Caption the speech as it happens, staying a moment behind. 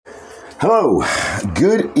Hello,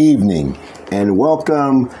 good evening, and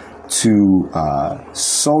welcome to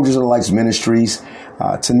Soldiers of the Light Ministries.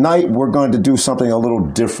 Tonight, we're going to do something a little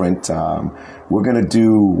different. We're going to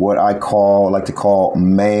do what I like to call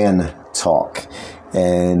man talk.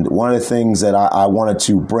 And one of the things that I wanted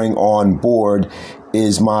to bring on board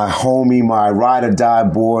is my homie, my ride or die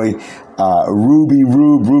boy,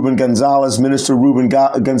 Ruben Gonzalez, Minister Ruben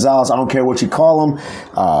Gonzalez. I don't care what you call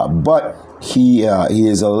him, but he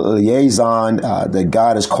is a liaison that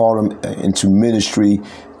God has called him into ministry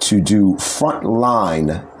to do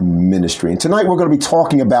frontline ministry. And tonight we're going to be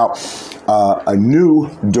talking about a new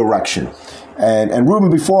direction. And Ruben,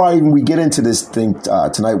 before we get into this thing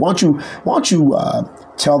tonight, why don't you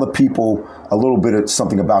tell the people a little bit of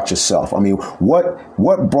something about yourself? I mean,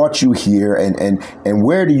 what brought you here, and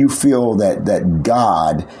where do you feel that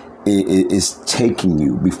God is taking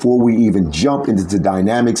you before we even jump into the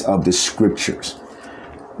dynamics of the scriptures?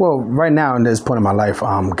 Well, right now in this point in my life,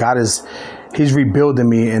 God He's rebuilding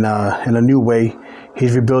me in a new way.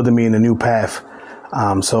 He's rebuilding me in a new path.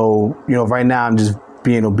 So right now I'm just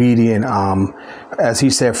being obedient. As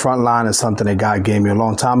he said, frontline is something that God gave me a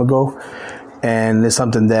long time ago, and it's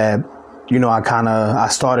something that I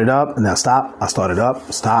started up and then stopped. I started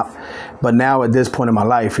up, stopped, but now at this point in my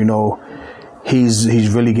life,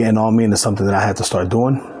 He's really getting on me, and it's something that I had to start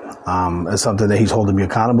doing. It's something that he's holding me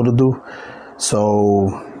accountable to do.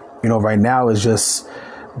 So, right now it's just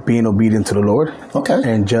being obedient to the Lord. Okay.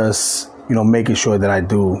 And just, making sure that I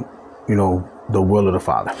do, the will of the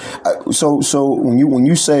Father. So when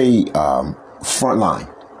you say frontline,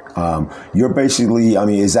 you're basically,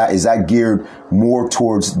 is that geared more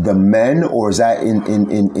towards the men, or is that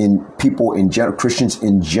in people in general, Christians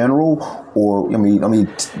in general? Or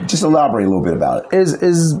just elaborate a little bit about it.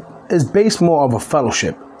 Is based more of a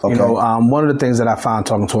fellowship. Okay. One of the things that I found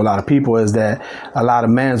talking to a lot of people is that a lot of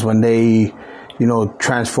men, when they,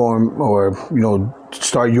 transform or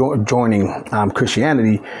start joining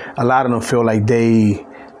Christianity, a lot of them feel like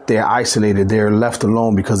they're isolated, they're left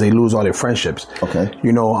alone because they lose all their friendships. Okay.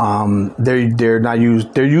 They're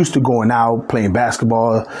used to going out, playing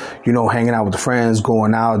basketball, hanging out with the friends,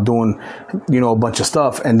 going out, doing, a bunch of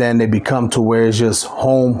stuff. And then they become to where it's just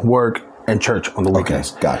home, work, and church on the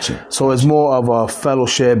weekends. Okay, gotcha. So it's more of a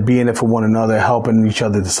fellowship, being there for one another, helping each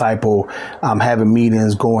other disciple, having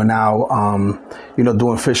meetings, going out,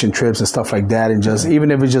 doing fishing trips and stuff like that. And just,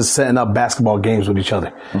 even if it's just setting up basketball games with each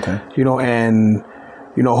other. Okay. And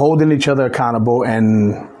holding each other accountable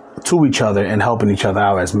and to each other and helping each other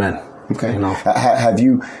out as men. Okay. Have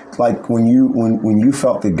you, like, when you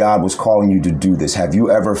felt that God was calling you to do this, have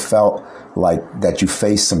you ever felt like that you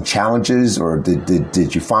faced some challenges, or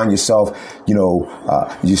did you find yourself,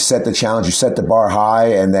 you set the challenge, you set the bar high,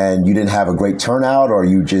 and then you didn't have a great turnout, or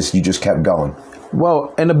you just kept going?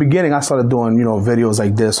 Well, in the beginning, I started doing, videos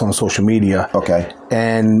like this on social media. Okay.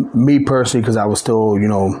 And me personally, because I was still,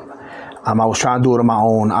 I was trying to do it on my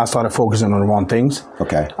own. I started focusing on the wrong things.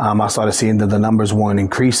 Okay. I started seeing that the numbers weren't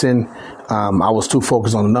increasing. I was too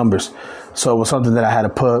focused on the numbers. So it was something that I had to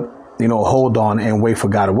put, hold on and wait for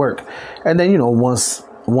God to work. And then, once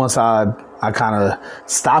I kind of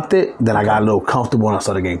stopped it, then I got a little comfortable and I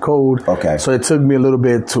started getting cold. Okay. So it took me a little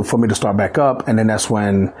bit for me to start back up. And then that's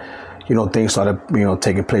when, things started,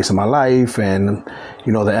 taking place in my life, and,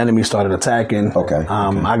 the enemy started attacking. Okay.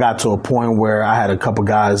 I got to a point where I had a couple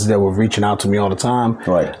guys that were reaching out to me all the time.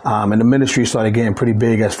 Right. And the ministry started getting pretty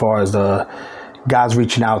big as far as the guys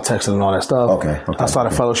reaching out, texting and all that stuff. Okay. I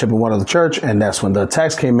started fellowship in one other church, and that's when the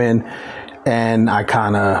text came in. And I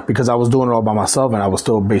kind of, because I was doing it all by myself, and I was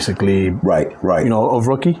still basically, right, a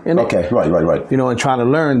rookie in it. Okay, right. And trying to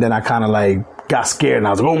learn, then I kind of got scared, and I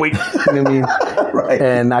was like, oh, wait, you know what I mean? Right.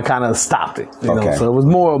 And I kind of stopped it, you know? So it was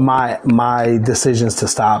more of my decisions to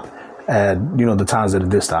stop at, the times that it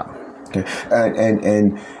did stop. Okay.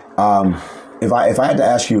 And if I had to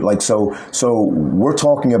ask you, so we're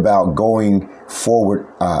talking about going forward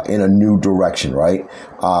in a new direction, right?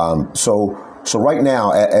 So right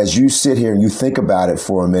now, as you sit here and you think about it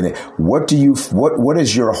for a minute, what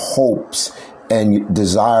is your hopes and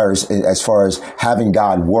desires as far as having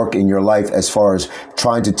God work in your life, as far as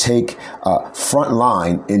trying to take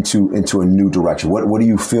frontline into a new direction? What do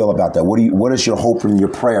you feel about that? What is your hope and your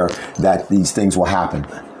prayer that these things will happen?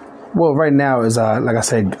 Well, right now is, like I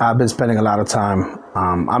said, I've been spending a lot of time.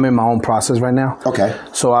 I'm in my own process right now. Okay.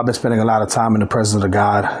 So I've been spending a lot of time in the presence of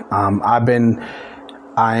God.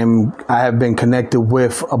 I have been connected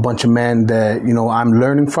with a bunch of men that, I'm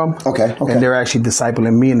learning from. Okay. And they're actually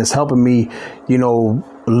discipling me, and it's helping me,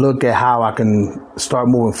 look at how I can start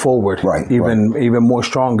moving forward, even more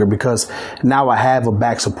stronger, because now I have a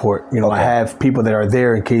back support. I have people that are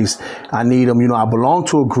there in case I need them. I belong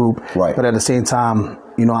to a group, but at the same time,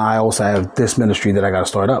 I also have this ministry that I got to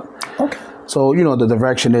start up. Okay. So, the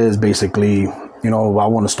direction is basically, I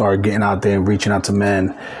want to start getting out there and reaching out to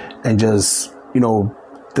men and just,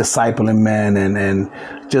 discipling men and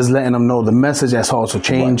just letting them know the message has also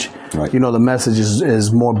changed. Right. The message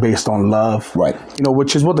is more based on love. Right.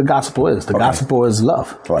 Which is what the gospel is. The gospel is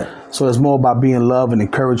love. Right. So it's more about being love and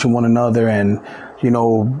encouraging one another and,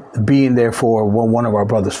 being there for when one of our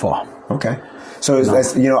brothers fall. Okay. So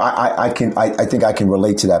that's, I think I can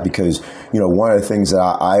relate to that because, one of the things that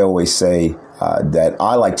I always say that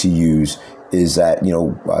I like to use is that,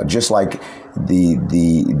 just like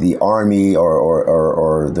the Army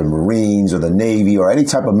or the Marines or the Navy or any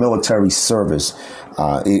type of military service,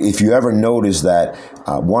 if you ever notice that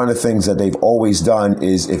one of the things that they've always done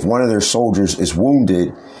is if one of their soldiers is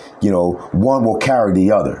wounded, one will carry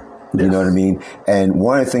the other. Yes. You know what I mean? And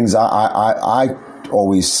one of the things I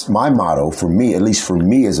always, my motto for me, at least for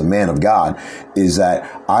me as a man of God, is that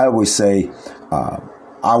I always say,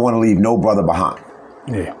 I want to leave no brother behind.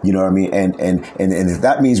 Yeah. You know what I mean? And if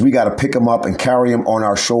that means we got to pick him up and carry him on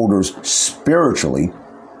our shoulders spiritually,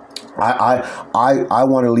 I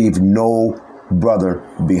want to leave no brother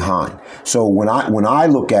behind. So when I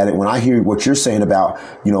look at it, when I hear what you're saying about,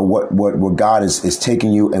 what God is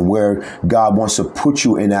taking you and where God wants to put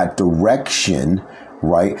you in that direction,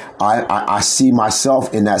 right? I see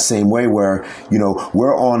myself in that same way where,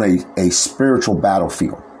 we're on a spiritual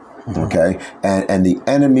battlefield. Okay. And the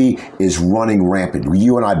enemy is running rampant.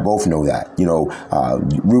 You and I both know that,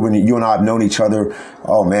 Ruben, you and I have known each other.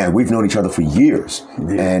 Oh man, we've known each other for years.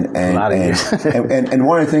 Yeah, and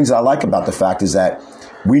one of the things I like about the fact is that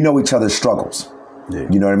we know each other's struggles. Yeah.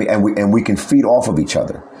 You know what I mean? And we can feed off of each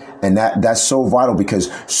other. And that's so vital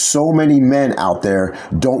because so many men out there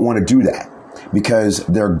don't want to do that because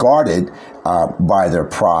they're guarded by their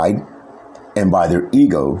pride and by their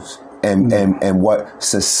egos. And what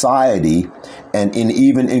society and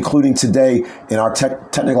even including today in our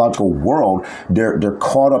technological world, they're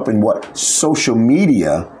caught up in what social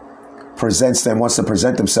media wants to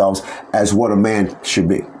present themselves as what a man should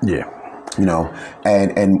be. Yeah.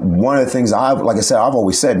 And one of the things I've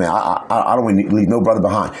always said, man, I don't want to leave no brother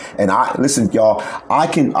behind. And listen, y'all, I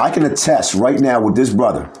can attest right now with this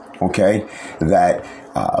brother, okay, that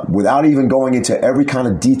without even going into every kind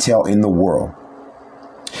of detail in the world,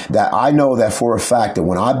 that I know that for a fact that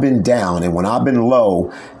when I've been down and when I've been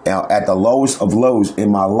low, at the lowest of lows in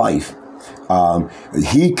my life,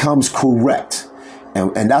 he comes correct.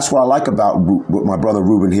 And that's what I like about what my brother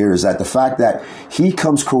Ruben here is that the fact that he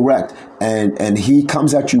comes correct and he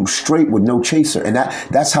comes at you straight with no chaser. And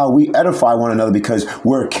that's how we edify one another because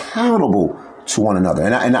we're accountable to one another.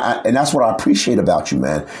 And that's what I appreciate about you,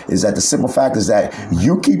 man, is that the simple fact is that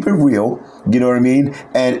you keep it real, you know what I mean?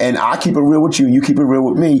 And I keep it real with you and you keep it real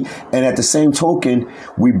with me. And at the same token,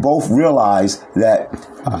 we both realize that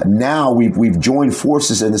now we've joined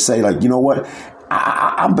forces and to say like, you know what?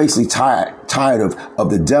 I'm basically tired of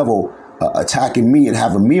the devil attacking me and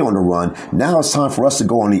having me on the run. Now it's time for us to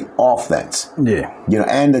go on the offense. Yeah.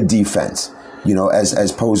 And the defense.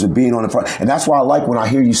 As opposed to being on the front. And that's why I like when I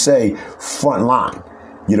hear you say front line.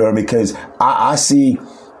 You know what I mean? Because I see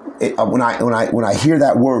it, when I hear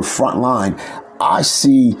that word front line, I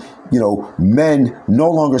see, men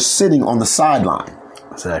no longer sitting on the sideline.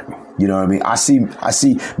 Exactly. You know what I mean? I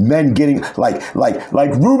see men getting like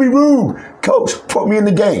Ruby Rube, coach, put me in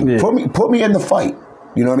the game. Yeah. Put me in the fight.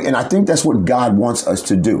 You know what I mean? And I think that's what God wants us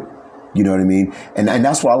to do. You know what I mean? And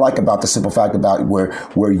that's what I like about the simple fact about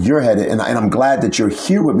where you're headed. And I'm glad that you're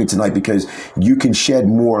here with me tonight because you can shed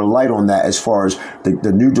more light on that as far as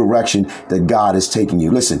the new direction that God is taking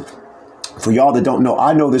you. Listen, for y'all that don't know,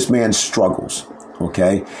 I know this man struggles,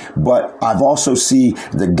 okay? But I've also seen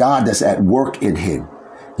the God that's at work in him.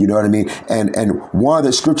 You know what I mean? And one of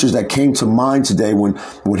the scriptures that came to mind today when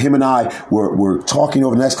him and I were talking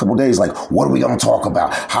over the next couple of days, like, what are we going to talk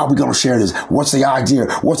about? How are we going to share this? What's the idea?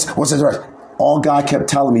 What's the direction? All God kept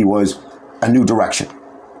telling me was a new direction.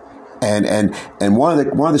 And one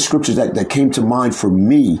of the scriptures that came to mind for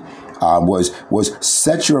me was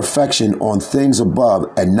set your affection on things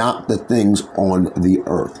above and not the things on the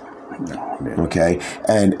earth. Okay.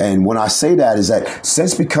 And when I say that is that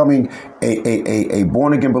since becoming a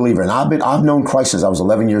born again believer, and I've known Christ since I was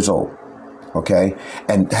 11 years old. Okay.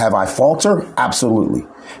 And have I faltered? Absolutely.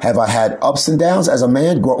 Have I had ups and downs as a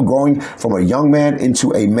man growing from a young man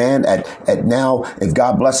into a man at now, if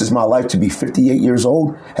God blesses my life to be 58 years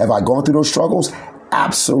old, have I gone through those struggles?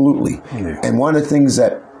 Absolutely. And one of the things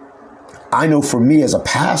that I know for me as a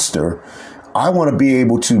pastor, I want to be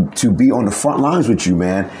able to be on the front lines with you,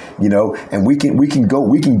 man. And we can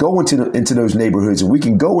go into those neighborhoods, and we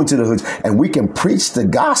can go into the hoods, and we can preach the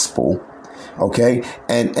gospel, okay?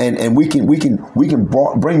 And we can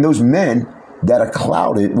bring those men that are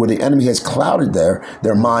clouded, where the enemy has clouded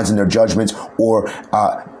their minds and their judgments, or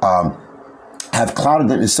have clouded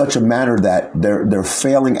them in such a manner that they're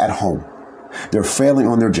failing at home, they're failing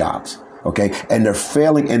on their jobs, okay, and they're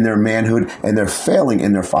failing in their manhood, and they're failing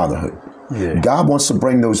in their fatherhood. Yeah. God wants to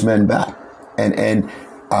bring those men back, and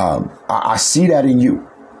I see that in you.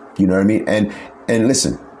 You know what I mean? And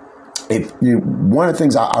listen, one of the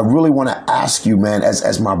things I really want to ask you, man,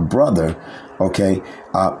 as my brother, okay,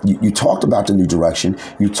 you talked about the new direction.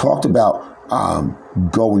 You talked about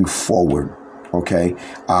going forward, okay.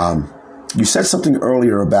 You said something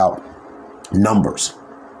earlier about numbers,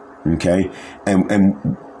 okay,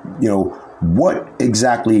 and what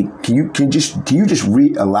exactly, can you just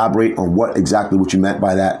elaborate on what you meant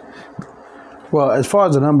by that? Well, as far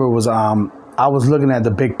as the number was, I was looking at the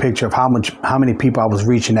big picture of how many people I was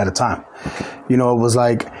reaching at a time. Okay. It was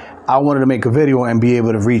like I wanted to make a video and be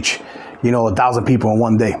able to reach 1,000 people in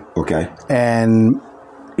one day. Okay. And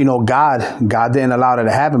God didn't allow that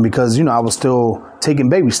to happen because I was still taking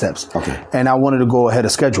baby steps. Okay. And I wanted to go ahead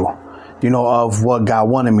of schedule, of what God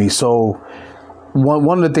wanted me. So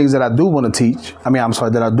one of the things that I do want to teach,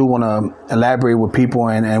 that I do want to elaborate with people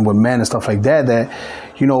and with men and stuff like that,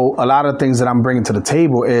 a lot of things that I'm bringing to the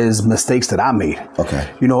table is mistakes that I made.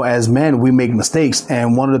 Okay. As men, we make mistakes.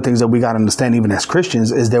 And one of the things that we got to understand, even as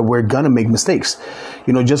Christians, is that we're going to make mistakes.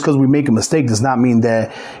 Just because we make a mistake does not mean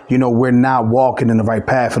that, we're not walking in the right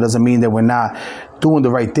path. It doesn't mean that we're not doing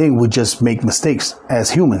the right thing. We just make mistakes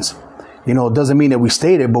as humans. It doesn't mean that we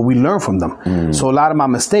stay there, but we learn from them. So a lot of my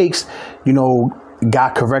mistakes, God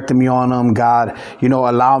corrected me on them. God,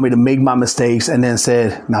 allowed me to make my mistakes and then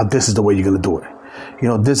said, now this is the way you're going to do it.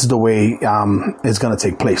 This is the way it's going to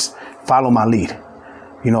take place. Follow my lead.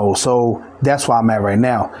 So that's where I'm at right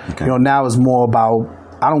now. Okay. Now it's more about,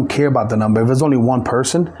 I don't care about the number. If there's only one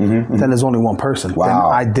person, then there's only one person. Wow. Then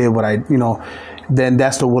I did what then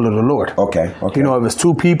that's the will of the Lord. Okay. Okay. If it's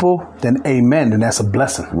two people, then amen. Then that's a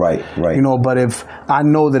blessing. Right. Right. But if I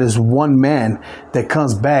know that it's one man that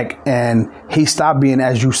comes back and he stopped being,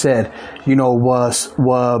 as you said, was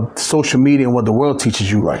social media and what the world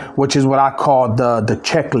teaches you, right, which is what I call the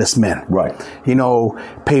checklist men. Right.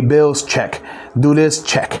 Pay bills, check. Do this,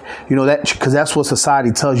 check. That, because that's what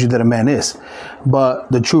society tells you that a man is.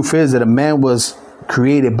 But the truth is that a man was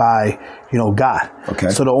created by God. Okay.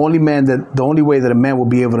 So the only way that a man will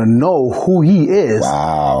be able to know who he is,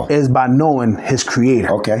 is by knowing his creator.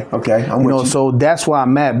 Okay. Okay. So that's why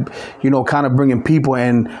I'm at, kind of bringing people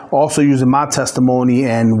and also using my testimony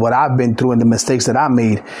and what I've been through and the mistakes that I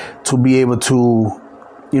made to be able to,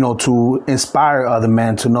 to inspire other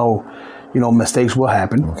men to know, mistakes will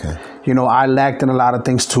happen. Okay. I lacked in a lot of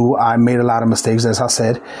things too. I made a lot of mistakes, as I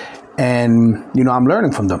said, and, I'm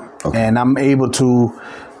learning from them. Okay. And I'm able to,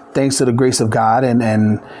 thanks to the grace of God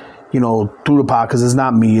and through the power, because it's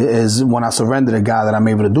not me, is when I surrender to God that I'm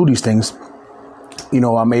able to do these things.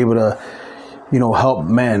 I'm able to, help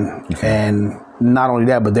men. Okay. And not only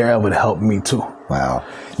that, but they're able to help me too. Wow.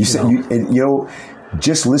 You said,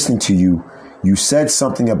 just listening to you, you said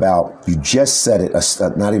something about, you just said it,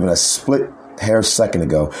 not even a split hair second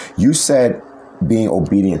ago. You said being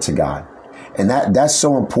obedient to God. And that's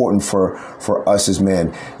so important for us as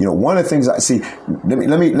men. One of the things I see, let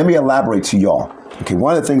me elaborate to y'all. Okay,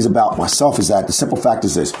 one of the things about myself is that the simple fact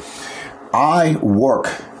is this: I work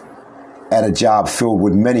at a job filled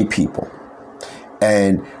with many people,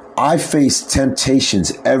 and I face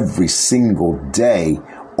temptations every single day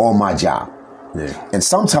on my job. Yeah. And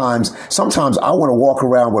sometimes I want to walk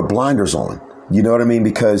around with blinders on. You know what I mean?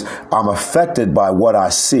 Because I'm affected by what I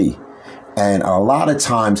see. And a lot of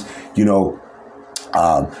times,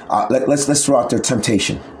 let's throw out their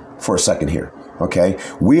temptation for a second here. Okay,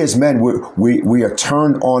 we as men, we are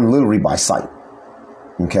turned on literally by sight.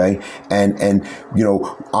 Okay, and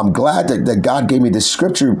I'm glad that God gave me this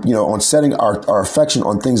scripture, on setting our affection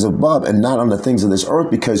on things above and not on the things of this earth,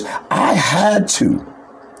 because I had to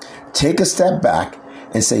take a step back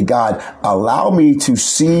and say, God, allow me to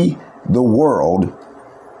see the world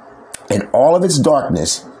and all of its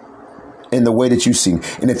darkness in the way that you see.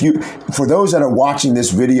 And for those that are watching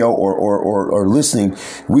this video or listening,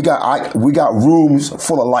 we got rooms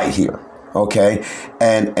full of light here. Okay.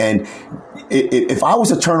 And if I was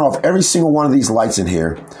to turn off every single one of these lights in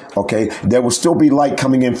here, okay, there will still be light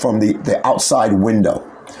coming in from the outside window.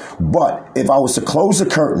 But if I was to close the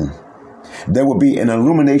curtain there will be an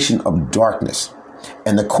illumination of darkness.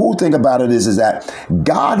 And the cool thing about it is that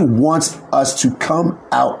God wants us to come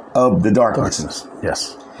out of the darkness.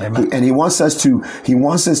 Yes. Amen. And he wants us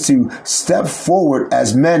to step forward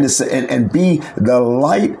as men and be the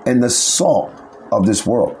light and the salt of this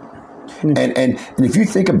world. And if you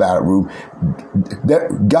think about it, Rube,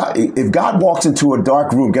 if God walks into a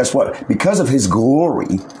dark room, guess what? Because of his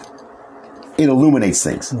glory, it illuminates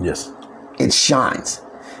things. Yes. It shines.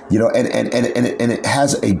 You know, and it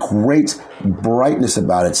has a great brightness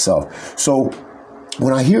about itself. So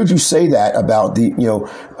when I heard you say that about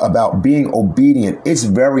about being obedient, it's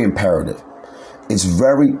very imperative.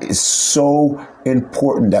 It's so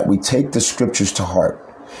important that we take the scriptures to heart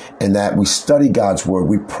and that we study God's word,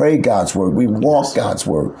 we pray God's word, we walk God's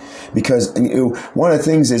word. Because one of the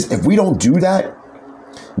things is, if we don't do that,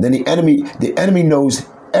 then the enemy knows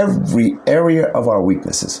every area of our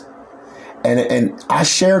weaknesses. And I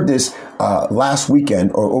shared this last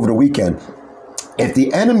weekend or over the weekend. If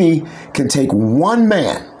the enemy can take one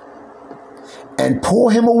man and pull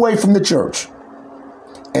him away from the church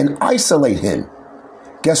and isolate him,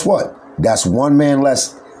 guess what? That's one man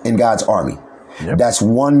less in God's army. Yep. That's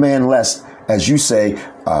one man less, as you say,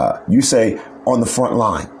 on the front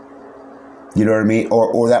line. You know what I mean?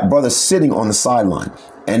 Or that brother sitting on the sideline.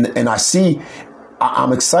 And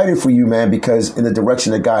I'm excited for you, man, because in the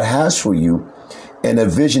direction that God has for you and the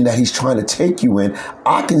vision that he's trying to take you in,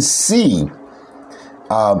 I can see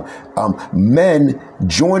men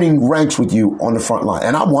joining ranks with you on the front line.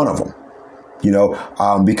 And I'm one of them,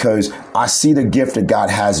 because I see the gift that God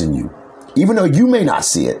has in you. Even though you may not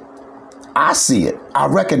see it, I see it. I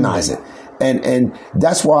recognize it. And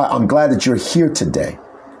that's why I'm glad that you're here today.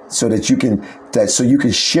 So that you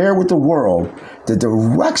can share with the world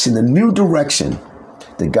the new direction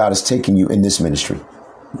that God is taking you in this ministry.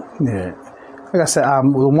 Yeah. Like I said,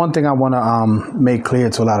 the one thing I want to make clear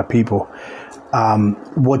to a lot of people,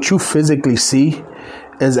 what you physically see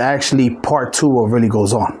is actually part two of what really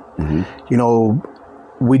goes on.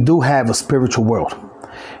 Mm-hmm. We do have a spiritual world.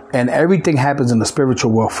 And everything happens in the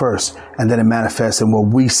spiritual world first, and then it manifests in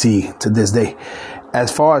what we see to this day.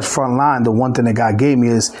 As far as front line, the one thing that God gave me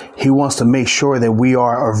is he wants to make sure that we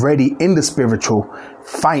are already in the spiritual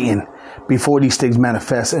fighting before these things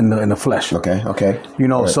manifest in the flesh. Okay.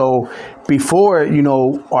 Right. So before,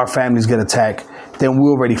 our families get attacked, then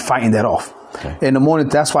we're already fighting that off. Okay. In the morning,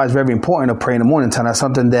 that's why it's very important to pray in the morning time. That's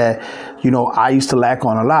something that, I used to lack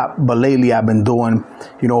on a lot, but lately I've been doing,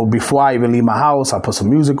 before I even leave my house, I put some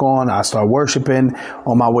music on, I start worshiping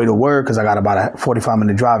on my way to work because I got about a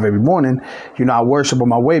 45-minute drive every morning. I worship on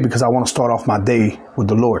my way because I want to start off my day with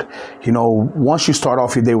the Lord. Once you start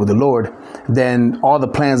off your day with the Lord, then all the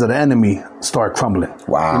plans of the enemy start crumbling.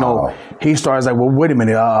 Wow. He starts like, well, wait a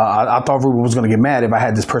minute. I thought Ruben was going to get mad if I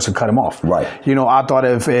had this person cut him off. Right. I thought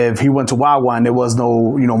if he went to Wawa and there was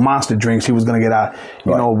no, monster drinks, he was going to get out,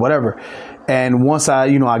 whatever. And once I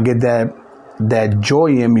get that joy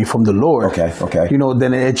in me from the Lord, okay.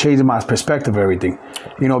 Then it changes my perspective of everything,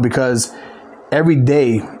 because every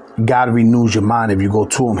day God renews your mind. If you go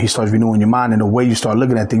to him, he starts renewing your mind, and the way you start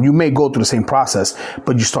looking at things, you may go through the same process,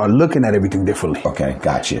 but you start looking at everything differently. Okay,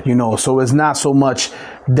 gotcha. So it's not so much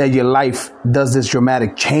that your life does this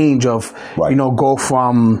dramatic change of, go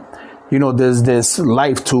from, there's this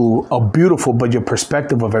life to a beautiful, but your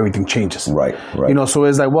perspective of everything changes. Right. So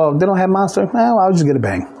it's like, well, they don't have monster. Well, I'll just get a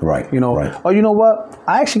bang. Right. Right. Or you know what?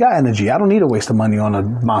 I actually got energy. I don't need to waste the money on a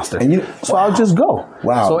monster. So I'll just go.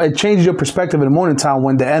 Wow. So it changes your perspective in the morning time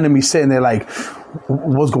when the enemy's sitting there like,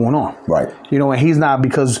 what's going on? Right. And he's not,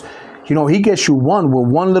 because, he gets you with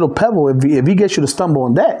one little pebble. If he gets you to stumble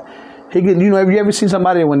on that, he get, have you ever seen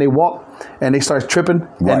somebody when they walk and they start tripping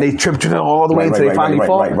and they trip all the way until they finally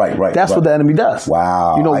fall? Right. That's what the enemy does.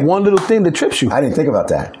 Wow. One little thing that trips you. I didn't think about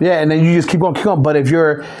that. Yeah, and then you just keep going. But if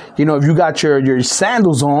you're, if you got your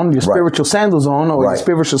sandals on, your spiritual sandals on, or your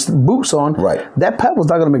spiritual boots on, that pebble's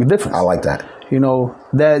not going to make a difference. I like that.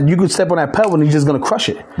 That you could step on that pebble and you're just going to crush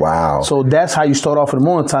it. Wow. So that's how you start off in the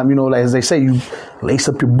morning time. Like as they say, you lace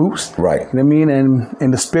up your boots. Right. You know what I mean? And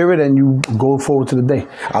in the spirit, and you go forward to the day.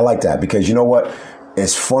 I like that, because you know what?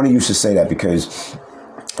 It's funny you should say that, because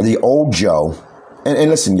the old Joe, and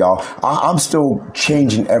listen, y'all, I'm still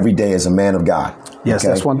changing every day as a man of God. Yes,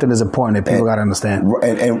 that's one thing that's important that people got to understand.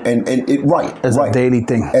 And It's a daily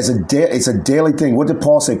thing. It's a daily thing. What did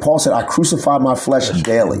Paul say? Paul said, I crucify my flesh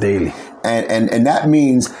daily. Daily. And that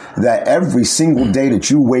means that every single day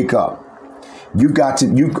that you wake up, you've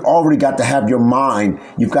already got to have your mind,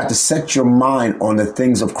 you've got to set your mind on the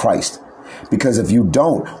things of Christ. Because if you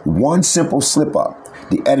don't, one simple slip up,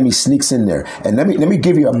 the enemy sneaks in there. And let me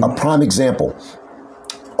give you a prime example.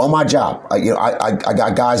 on my job, I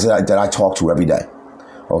got guys that I talk to every day.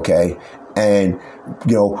 Okay. And,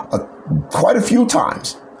 quite a few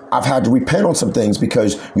times I've had to repent on some things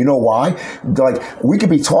because you know why? Like, we could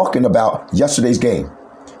be talking about yesterday's game.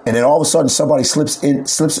 And then all of a sudden somebody slips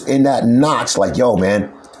in that notch like, yo,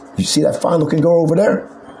 man, you see that fine looking girl over there?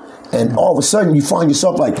 And all of a sudden you find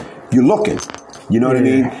yourself like, you're looking, you know what I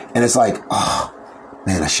mean? And it's like, oh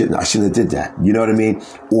man, I shouldn't have did that. You know what I mean?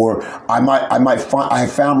 Or I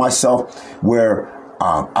have found myself where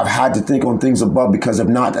I've had to think on things above because if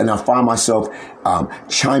not, and I find myself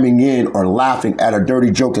chiming in or laughing at a dirty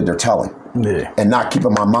joke that they're telling, and not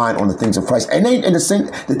keeping my mind on the things of Christ. And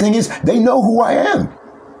the thing is, they know who I am.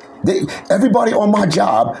 Everybody on my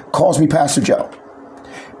job calls me Pastor Joe.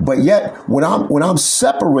 But yet, when I'm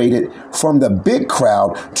separated from the big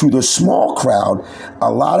crowd to the small crowd,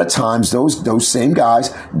 a lot of times those same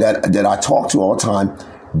guys that I talk to all the time,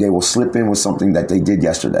 they will slip in with something that they did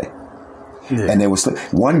yesterday. Yeah. And they will slip.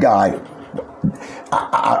 One guy,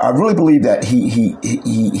 I really believe that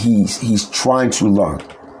he's trying to learn.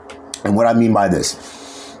 And what I mean by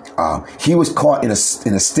this, he was caught in a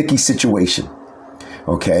sticky situation,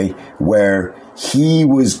 okay, where he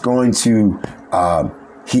was going to.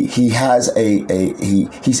 He's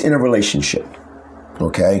in a relationship,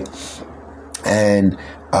 okay, and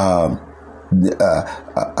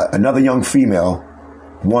another young female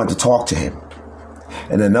wanted to talk to him,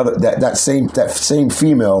 and that same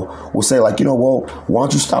female will say like, well, why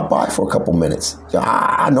don't you stop by for a couple minutes?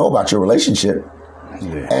 I know about your relationship,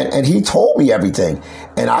 and he told me everything,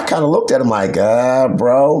 and I kind of looked at him like,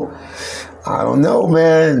 bro, I don't know,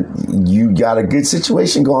 man. You got a good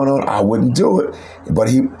situation going on. I wouldn't do it. But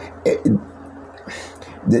here's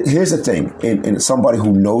the thing. In somebody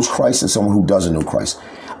who knows Christ and someone who doesn't know Christ,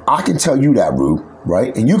 I can tell you that, Rube,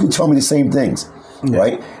 right? And you can tell me the same things,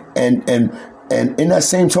 right? And in that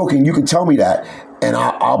same token, you can tell me that, and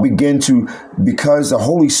I'll begin to, because the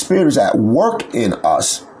Holy Spirit is at work in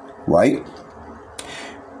us, right?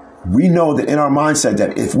 We know that in our mindset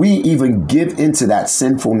that if we even give into that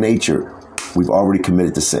sinful nature, we've already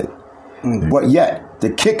committed to sin. Mm-hmm. But yet,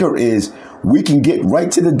 the kicker is we can get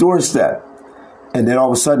right to the doorstep, and then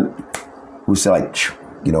all of a sudden, we say like,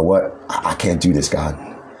 you know what? I can't do this, God.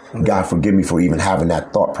 Mm-hmm. God, forgive me for even having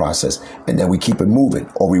that thought process. And then we keep it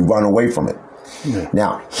moving, or we run away from it. Mm-hmm.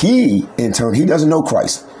 Now, he, in turn, he doesn't know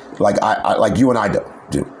Christ like like you and I do.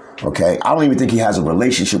 Okay? I don't even think he has a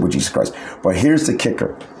relationship with Jesus Christ. But here's the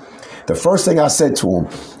kicker. The first thing I said to him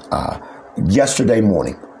yesterday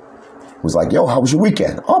morning was like, yo, how was your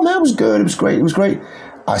weekend? Oh, man, it was good. It was great. It was great.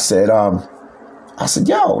 I said,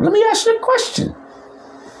 yo, let me ask you a question.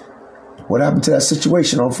 What happened to that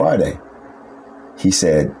situation on Friday? He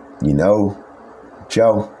said,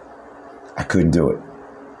 Joe, I couldn't do it.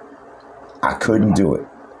 I couldn't do it.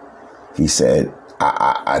 He said,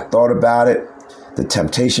 I thought about it. The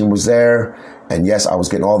temptation was there. And yes, I was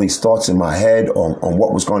getting all these thoughts in my head on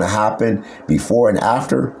what was going to happen before and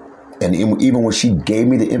after. And even when she gave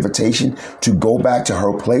me the invitation to go back to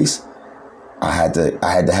her place, I had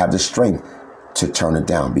to have the strength to turn it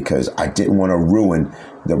down because I didn't want to ruin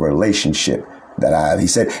the relationship that I have. He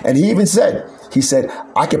said, and he even said,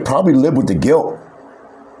 I could probably live with the guilt,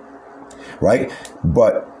 right?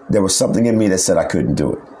 But there was something in me that said I couldn't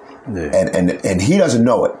do it. Yeah. And he doesn't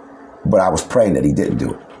know it, but I was praying that he didn't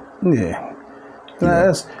do it. Yeah.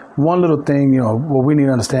 That's one little thing, what we need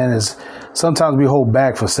to understand is sometimes we hold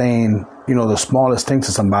back for saying, the smallest thing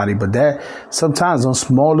to somebody, but that sometimes those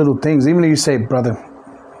small little things, even if you say, brother,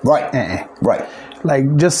 right, right,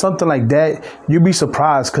 like just something like that, you'd be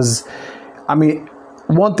surprised. Because,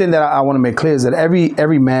 one thing that I want to make clear is that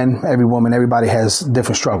every man, every woman, everybody has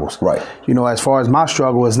different struggles. Right. As far as my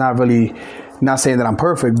struggle, it's not really, not saying that I'm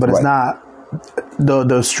perfect, but it's not,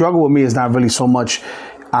 the struggle with me is not really so much,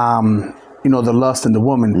 the lust in the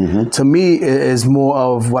woman. Mm-hmm. To me, it is more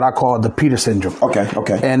of what I call the Peter syndrome.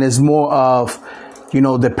 Okay. And it's more of,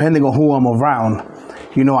 depending on who I'm around,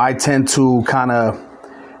 I tend to kind of,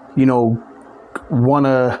 want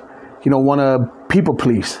to people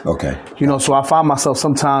please. Okay. So I find myself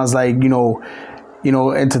sometimes like,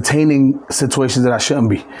 entertaining situations that I shouldn't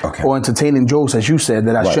be. Okay. Or entertaining jokes, as you said,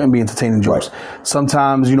 that I shouldn't be entertaining jokes. Right.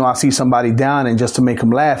 Sometimes, I see somebody down and just to make them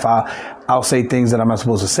laugh, I'll say things that I'm not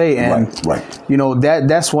supposed to say. And,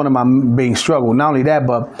 that's one of my biggest struggles. Not only that,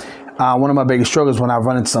 but one of my biggest struggles when I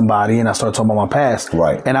run into somebody and I start talking about my past.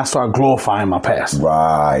 Right. And I start glorifying my past.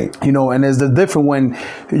 Right. And there's the difference when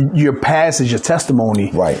your past is your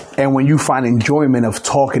testimony. Right. And when you find enjoyment of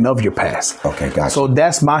talking of your past. Okay, gotcha. So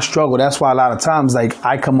that's my struggle. That's why a lot of times, like,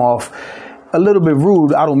 I come off a little bit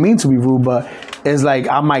rude. I don't mean to be rude, but it's like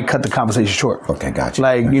I might cut the conversation short. Okay, gotcha.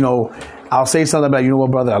 Like, gotcha. you know, I'll say something like, you know what,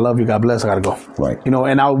 brother, I love you, God bless, I gotta go. Right. You know,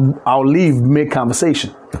 and I'll leave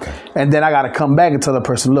mid-conversation. Okay. And then I gotta come back and tell the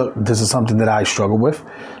person, look, this is something that I struggle with.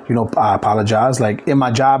 You know, I apologize. Like, in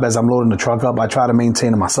my job, as I'm loading the truck up, I try to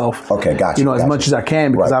maintain it myself. Okay, gotcha. You know, as much as I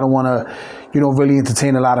can, because I don't want to, you know, really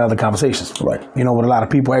entertain a lot of other conversations. Right. You know, with a lot of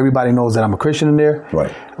people, everybody knows that I'm a Christian in there.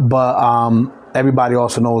 Right. But everybody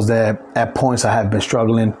also knows that at points I have been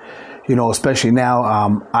struggling. You know, especially now,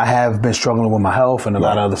 I have been struggling with my health and a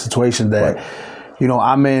lot of other situations that, you know,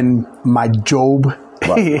 I'm in my Job.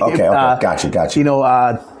 Right. Okay. Gotcha. You know,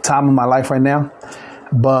 time of my life right now.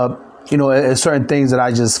 But, you know, it's certain things that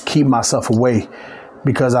I just keep myself away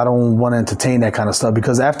because I don't want to entertain that kind of stuff.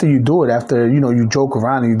 Because after you do it, after, you know, you joke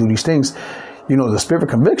around and you do these things, you know, the Spirit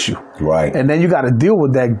convicts you. Right. And then you got to deal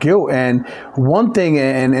with that guilt. And one thing,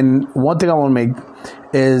 and one thing I want to make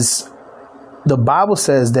is the Bible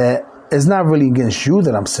says that it's not really against you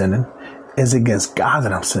that I'm sinning. It's against God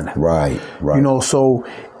that I'm sinning. Right. You know, so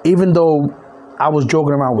even though I was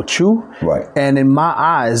joking around with you, and in my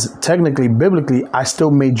eyes, technically, biblically, I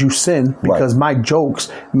still made you sin because my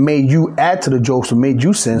jokes made you add to the jokes and made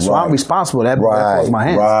you sin. So I'm responsible. That was my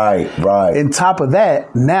hands. Right. On top of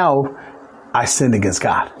that, now I sinned against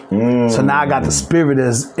God. So now I got the Spirit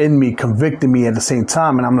that's in me convicting me at the same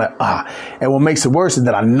time. And I'm like, And what makes it worse is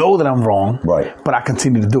that I know that I'm wrong, but I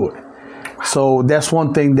continue to do it. So that's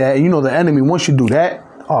one thing that, you know, the enemy, once you do that,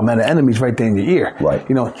 oh man, the enemy's right there in your ear. Right.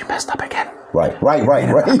 You know, you messed up again. Right. Like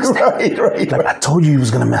I told you was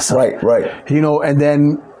going to mess up. Right. You know, and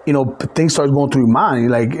then, you know, things start going through your mind.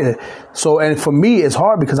 Like, so, and for me, it's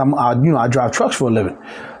hard because I drive trucks for a living.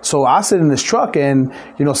 So I sit in this truck and,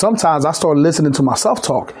 you know, sometimes I start listening to my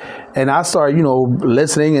self-talk and I start, you know,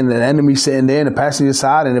 listening and the enemy sitting there in the passenger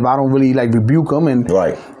side. And if I don't really like rebuke them and,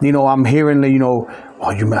 you know, I'm hearing, you know, oh,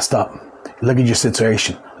 you messed up. Look at your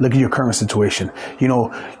situation. Look at your current situation. You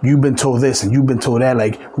know, you've been told this and you've been told that.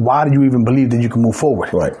 Like, why do you even believe that you can move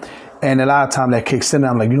forward? Right. And a lot of time that kicks in and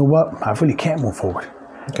I'm like, you know what? I really can't move forward.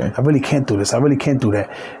 Okay. I really can't do this. I really can't do that.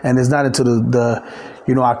 And it's not until the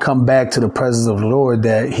you know, I come back to the presence of the Lord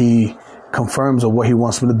that he confirms of what he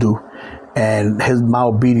wants me to do and my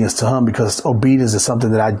obedience to him, because obedience is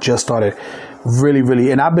something that I just started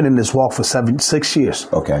really, and I've been in this walk for 6 years.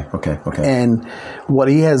 Okay. And what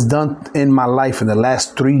he has done in my life in the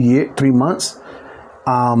last 3 months,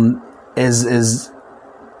 is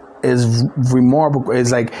remarkable.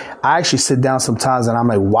 It's like, I actually sit down sometimes and I'm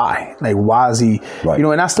like, why? Like, why is he, you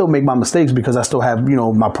know, and I still make my mistakes because I still have, you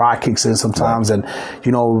know, my pride kicks in sometimes. And,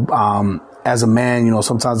 you know, as a man, you know,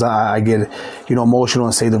 sometimes I get, you know, emotional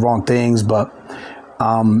and say the wrong things, but,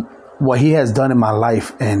 what he has done in my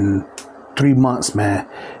life in 3 months, man,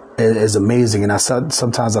 is amazing. And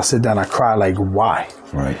sometimes I sit down and I cry, like, why?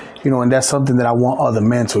 Right. You know, and that's something that I want other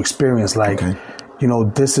men to experience. Like, you know,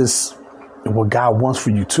 this is what God wants for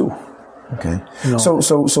you too. Okay. You know?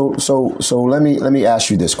 So let me ask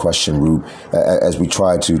you this question, Rube, as we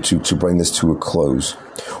try to bring this to a close.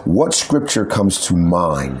 What scripture comes to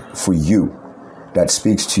mind for you that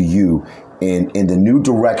speaks to you in the new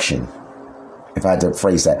direction? If I had to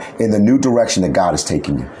phrase that, in the new direction that God is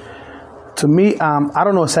taking you. To me, I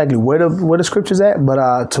don't know exactly where the scripture's at,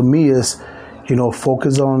 but to me is, you know,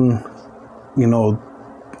 focus on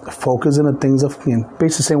the things of, you know,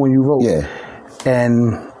 basically saying when you wrote,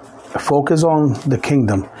 and focus on the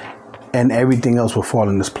kingdom, and everything else will fall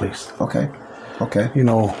in this place. Okay. You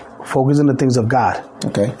know, focus on the things of God.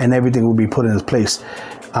 Okay. And everything will be put in its place.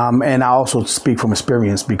 And I also speak from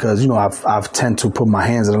experience because, you know, I've tend to put my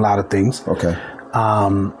hands in a lot of things. Okay.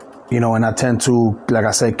 You know, and I tend to, like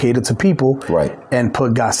I said, cater to people. Right. And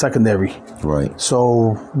put God secondary. Right.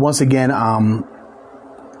 So once again,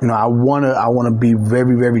 you know, I wanna be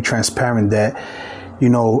very, very transparent that, you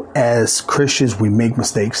know, as Christians we make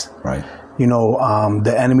mistakes. Right. You know,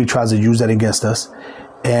 the enemy tries to use that against us,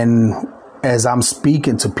 and as I'm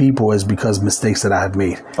speaking to people, is because mistakes that I have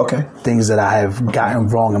made. Okay. Things that I have gotten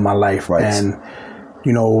wrong in my life. Right. And,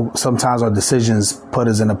 you know, sometimes our decisions put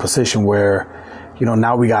us in a position where, you know,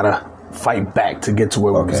 now we gotta fight back to get to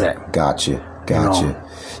where we was at. Gotcha. You know?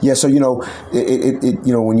 Yeah. So, you know, it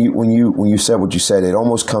you know, when you said what you said, it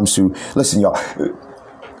almost comes to, listen, y'all,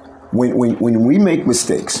 when we make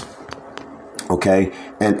mistakes, okay,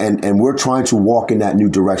 and we're trying to walk in that new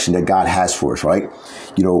direction that God has for us, right?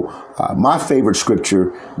 You know, my favorite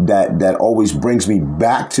scripture that always brings me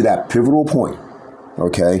back to that pivotal point,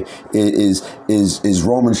 okay, is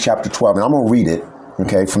Romans chapter 12, and I'm gonna read it.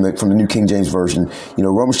 Okay, from the New King James Version. You know,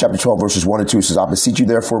 Romans chapter 12, verses 1 and 2 says, I beseech you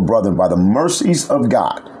therefore, brethren, by the mercies of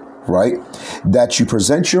God, right, that you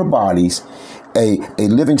present your bodies a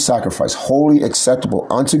living sacrifice, holy, acceptable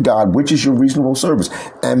unto God, which is your reasonable service.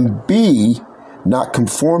 And be not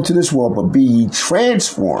conformed to this world, but be ye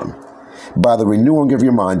transformed by the renewing of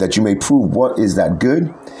your mind, that you may prove what is that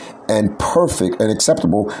good and perfect and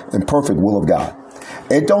acceptable and perfect will of God.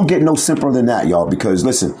 It don't get no simpler than that, y'all, because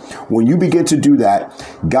listen, when you begin to do that,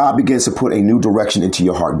 God begins to put a new direction into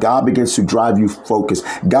your heart. God begins to drive you focused.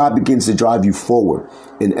 God begins to drive you forward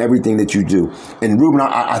in everything that you do. And Ruben,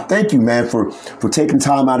 I thank you, man, for taking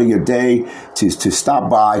time out of your day to stop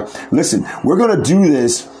by. Listen, we're going to do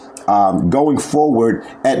this going forward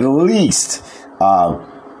at least.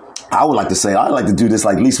 I would like to say, I'd like to do this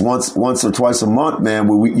like at least once or twice a month, man,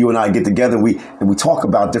 where you and I get together and we talk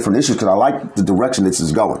about different issues, because I like the direction this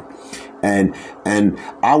is going. And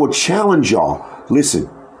I would challenge y'all, listen,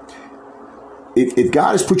 if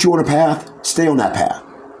God has put you on a path, stay on that path,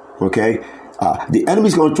 okay? The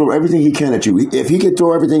enemy's going to throw everything he can at you. If he can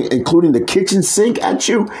throw everything, including the kitchen sink at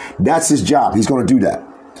you, that's his job. He's going to do that.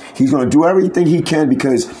 He's going to do everything he can,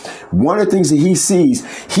 because one of the things that he sees,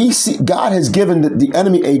 God has given the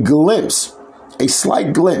enemy a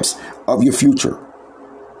slight glimpse of your future.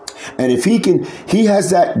 And if he has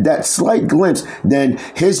that slight glimpse, then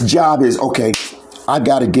his job is, okay, I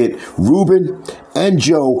got to get Ruben and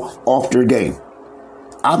Joe off their game.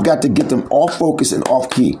 I've got to get them off focus and off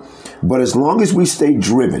key. But as long as we stay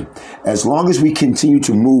driven, as long as we continue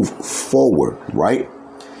to move forward, right?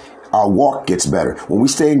 Our walk gets better when we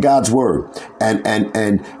stay in God's word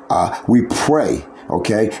and we pray,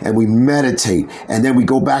 okay, and we meditate, and then we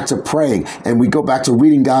go back to praying, and we go back to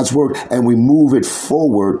reading God's word, and we move it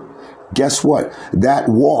forward. Guess what? That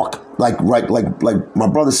walk, like my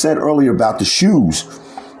brother said earlier about the shoes.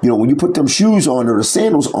 You know, when you put them shoes on or the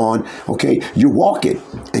sandals on, okay, you're walking.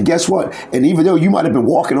 And guess what? And even though you might have been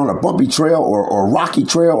walking on a bumpy trail or a rocky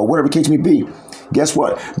trail or whatever the case may be, guess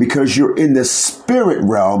what? Because you're in the spirit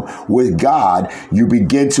realm with God, you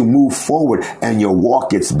begin to move forward and your walk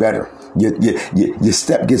gets better. Your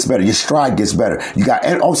step gets better. Your stride gets better.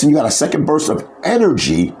 All of a sudden you got a second burst of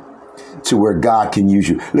energy to where God can use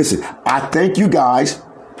you. Listen, I thank you guys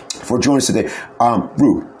for joining us today.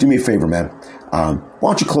 Rue, do me a favor, man. Why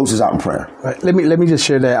don't you close this out in prayer? Right. Let me just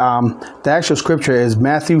share that. The actual scripture is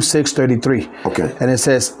Matthew 6:33. Okay. And it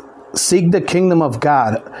says, "Seek the kingdom of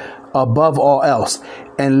God above all else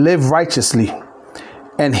and live righteously,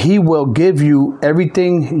 and he will give you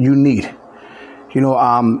everything you need." You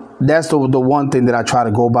know, that's the one thing that I try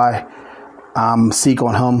to go by. Seek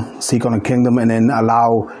on him, seek on the kingdom, and then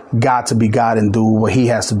allow God to be God and do what he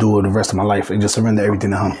has to do with the rest of my life, and just surrender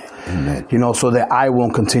everything to him. Amen. You know, so that I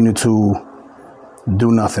won't continue to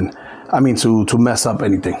do nothing. I mean, to mess up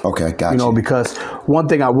anything. Okay, gotcha. You know, because one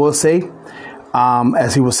thing I will say,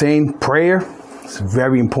 as he was saying, prayer is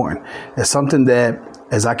very important. It's something that,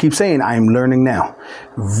 as I keep saying, I am learning now.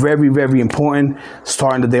 Very, very important.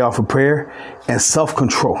 Starting the day off with prayer and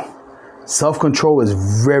self-control. Self-control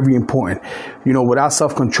is very important. You know, without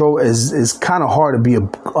self-control, it's kind of hard to be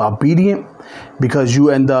obedient, because you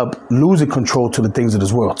end up losing control to the things of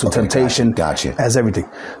this world, to temptation, gotcha. As everything.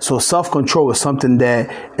 So self-control is something that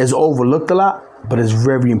is overlooked a lot, but it's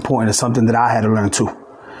very important. It's something that I had to learn too.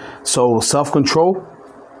 So self-control,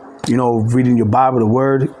 you know, reading your Bible, the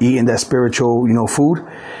word, eating that spiritual, you know, food,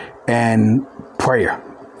 and prayer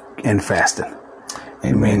and fasting.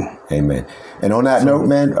 Amen. Amen. And on that note,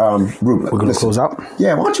 man, Ruben, we're going to close out.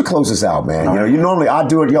 Yeah, why don't you close this out, man? You know, normally I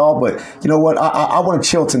do it, y'all, but you know what? I want to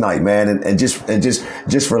chill tonight, man, and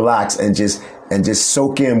just relax and just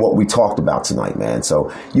soak in what we talked about tonight, man.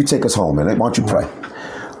 So you take us home, man. Why don't you pray?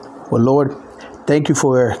 Well, Lord, thank you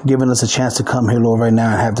for giving us a chance to come here, Lord, right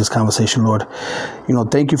now and have this conversation, Lord. You know,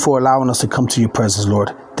 thank you for allowing us to come to your presence,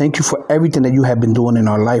 Lord. Thank you for everything that you have been doing in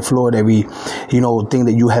our life, Lord. Every, you know, thing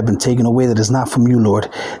that you have been taking away that is not from you, Lord.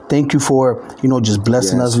 Thank you for, you know, just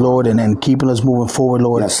blessing us, Lord, and keeping us moving forward,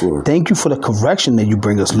 Lord. Yes, Lord. Thank you for the correction that you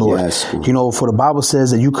bring us, Lord. Yes, Lord. You know, for the Bible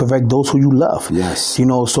says that you correct those who you love. Yes. You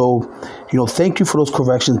know, so, you know, thank you for those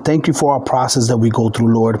corrections. Thank you for our process that we go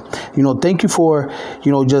through, Lord. You know, thank you for,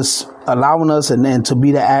 you know, just allowing us and to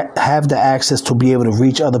be have the access to be able to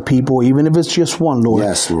reach other people, even if it's just one, Lord.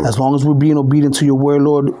 Yes, Lord. As long as we're being obedient to your word,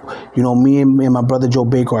 Lord, you know, me and my brother Joe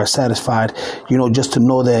Baker are satisfied, you know, just to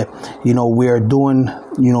know that, you know, we are doing,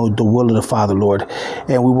 you know, the will of the Father, Lord.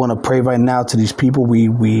 And we want to pray right now to these people we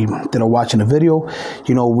that are watching the video.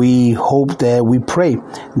 You know, we hope that we pray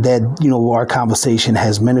that, you know, our conversation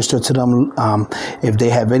has ministered to them. If they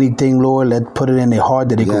have anything, Lord, put it in their heart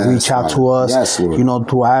that they can reach out to us, yes, Lord. You know,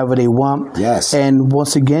 to however they want. Yes. And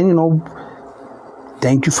once again, you know,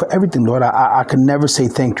 thank you for everything, Lord. I can never say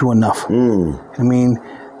thank you enough. I mean,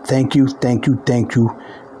 thank you.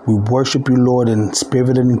 We We worship you, Lord, in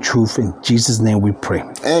spirit and in truth. In Jesus' name we pray.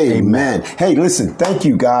 Amen. Hey, listen, thank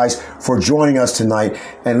you guys for joining us tonight.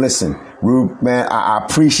 And listen, Rube, man, I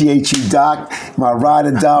appreciate you, Doc, my ride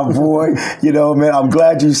or die boy. You know, man, I'm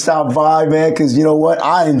glad you stopped by, man, because you know what?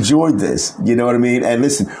 I enjoyed this. You know what I mean? And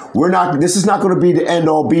listen, this is not going to be the end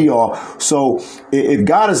all be all. So if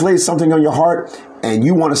God has laid something on your heart and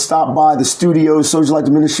you want to stop by the studio, Soldiers of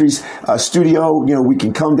Light Ministries studio, you know, we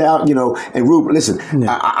can come down, you know, and Rube, listen,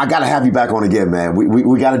 I got to have you back on again, man.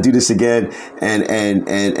 We got to do this again.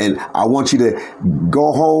 And I want you to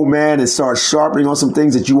go home, man, and start sharpening on some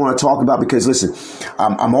things that you want to talk about, because listen,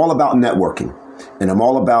 I'm all about networking. And I'm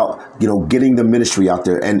all about, you know, getting the ministry out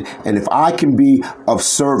there. And if I can be of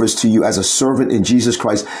service to you as a servant in Jesus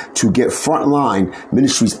Christ to get frontline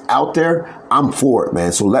ministries out there, I'm for it,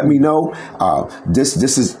 man. So let me know. This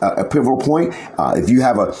is a pivotal point. If you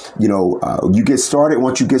have you get started,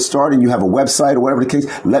 once you get started and you have a website or whatever the case,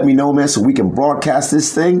 let me know, man, so we can broadcast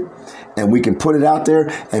this thing and we can put it out there,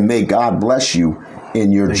 and may God bless you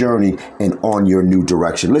in your journey and on your new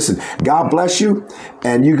direction. Listen, God bless you,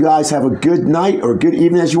 and you guys have a good night or good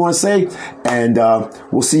evening, as you want to say, and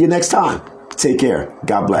we'll see you next time. Take care.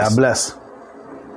 God bless. God bless.